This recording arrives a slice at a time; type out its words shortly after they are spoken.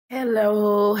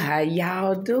Hello, how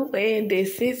y'all doing?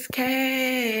 This is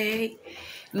Kay.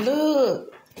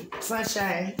 Look,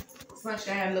 sunshine.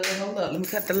 Sunshine, look, hold up. Let me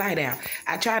cut the light out.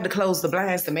 I tried to close the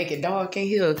blinds to make it dark in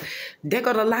here. There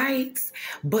go the lights.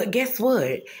 But guess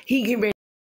what? He getting ready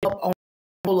to up on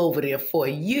all over there for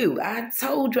you. I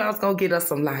told you I was going to get us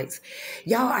some lights.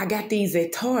 Y'all, I got these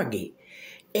at Target.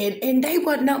 And they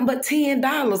wasn't nothing but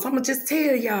 $10. I'ma just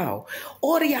tell y'all.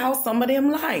 Order y'all some of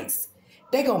them lights.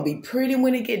 They gonna be pretty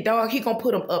when it get dark. He gonna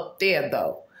put them up there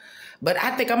though. But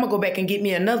I think I'm gonna go back and get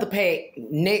me another pack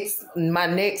my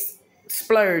next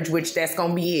splurge, which that's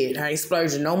gonna be it. I ain't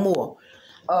splurging no more.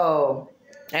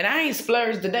 And I ain't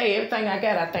splurged today. Everything I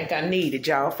got, I think I needed,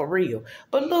 y'all, for real.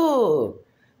 But look.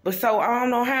 But so I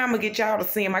don't know how I'm gonna get y'all to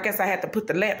see them. I guess I have to put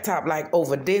the laptop like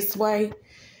over this way,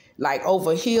 like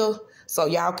over here, so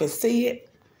y'all can see it.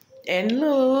 And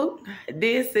look,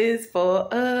 this is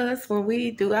for us when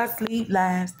we do our sleep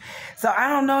lives. So I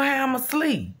don't know how I'm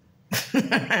asleep.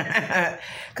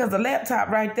 Because the laptop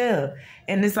right there.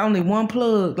 And it's only one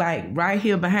plug, like right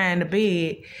here behind the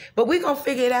bed. But we going to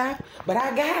figure it out. But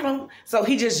I got him. So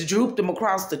he just drooped them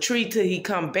across the tree till he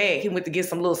come back. He went to get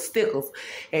some little stickers.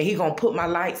 And he going to put my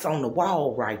lights on the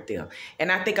wall right there.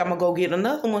 And I think I'm going to go get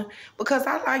another one. Because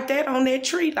I like that on that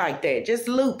tree like that. Just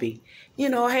loopy. You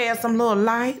know, have some little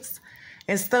lights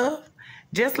and stuff.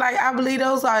 Just like I believe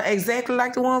those are exactly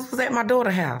like the ones was at my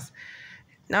daughter's house.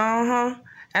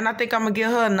 And I think I'm gonna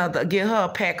get her a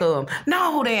pack of them.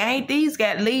 No, they ain't. These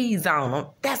got leaves on them.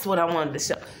 That's what I wanted to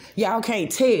show. Y'all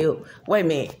can't tell. Wait a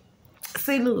minute.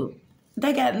 See, look.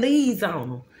 They got leaves on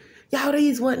them. Y'all,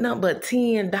 these wasn't nothing but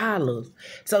 $10.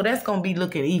 So that's gonna be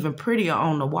looking even prettier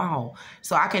on the wall.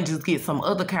 So I can just get some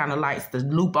other kind of lights to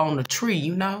loop on the tree,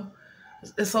 you know?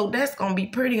 So that's gonna be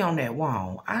pretty on that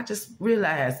wall. I just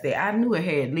realized that. I knew it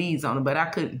had leaves on it, but I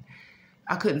couldn't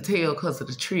tell because of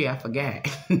the tree. I forgot.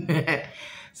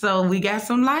 So we got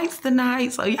some lights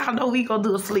tonight. So y'all know we gonna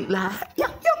do a sleep live. Yo.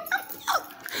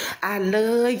 I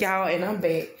love y'all, and I'm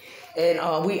back. And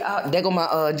there go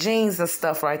my jeans and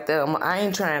stuff right there. I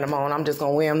ain't trying them on. I'm just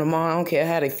gonna wear them tomorrow. I don't care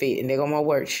how they fit. And there go my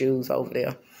work shoes over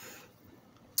there.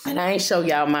 And I ain't show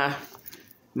y'all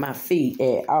my feet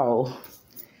at all.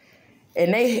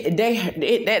 And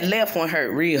that left one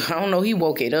hurt real. I don't know, he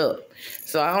woke it up.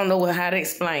 So I don't know how to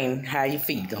explain how your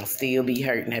feet gonna still be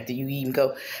hurting after you even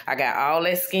go. I got all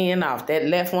that skin off. That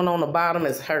left one on the bottom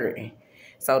is hurting.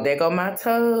 So there go my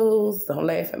toes. Don't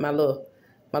laugh at my little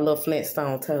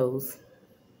Flintstone toes.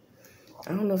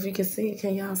 I don't know if you can see it.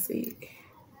 Can y'all see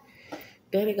it?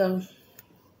 There they go.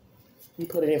 You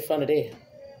put it in front of there.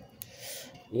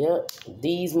 Yep.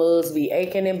 These mugs be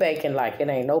aching and baking like it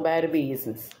ain't nobody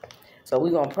business. So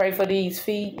we're going to pray for these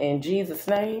feet in Jesus'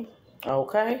 name.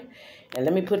 Okay? And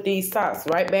let me put these socks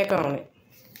right back on it.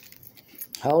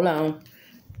 Hold on.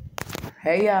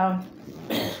 Hey, y'all.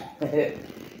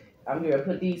 I'm here to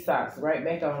put these socks right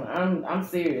back on. I'm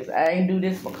serious. I ain't do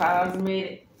this for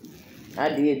cosmetic. I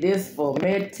did this for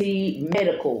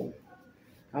medical.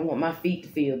 I want my feet to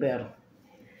feel better.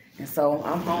 And so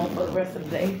I'm home for the rest of the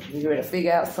day. We ready to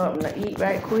figure out something to eat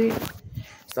right quick.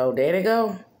 So there they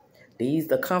go. These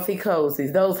the comfy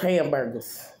cozies. Those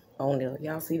hamburgers on there.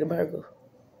 Y'all see the burger?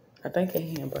 I think they're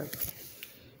hamburgers.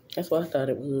 That's what I thought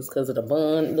it was because of the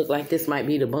bun. Look like this might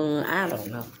be the bun. I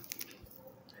don't know.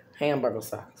 Hamburger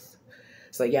socks.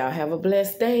 So y'all have a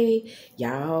blessed day.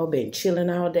 Y'all been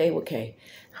chilling all day with Kay.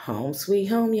 Home sweet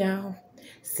home, y'all.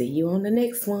 See you on the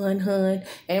next one, hun.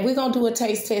 And we're going to do a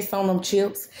taste test on them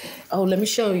chips. Oh, let me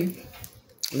show you.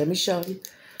 Let me show you.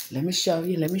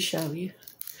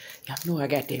 Y'all know I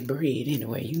got that bread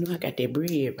anyway. You know I got that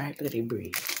bread, right? Look at that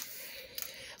bread.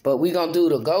 But we're going to do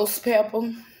the ghost pepper.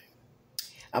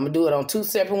 I'm going to do it on 2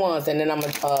 separate ones. And then I'm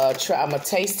going to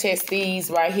taste test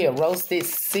these right here. Roasted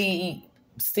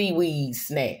seaweed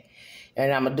snack.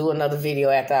 And I'm going to do another video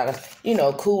after I,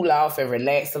 cool off and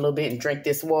relax a little bit and drink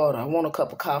this water. I want a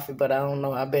cup of coffee, but I don't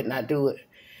know. I better not do it.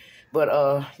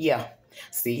 But, yeah.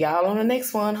 See y'all on the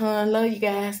next one, hun. Love you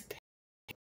guys.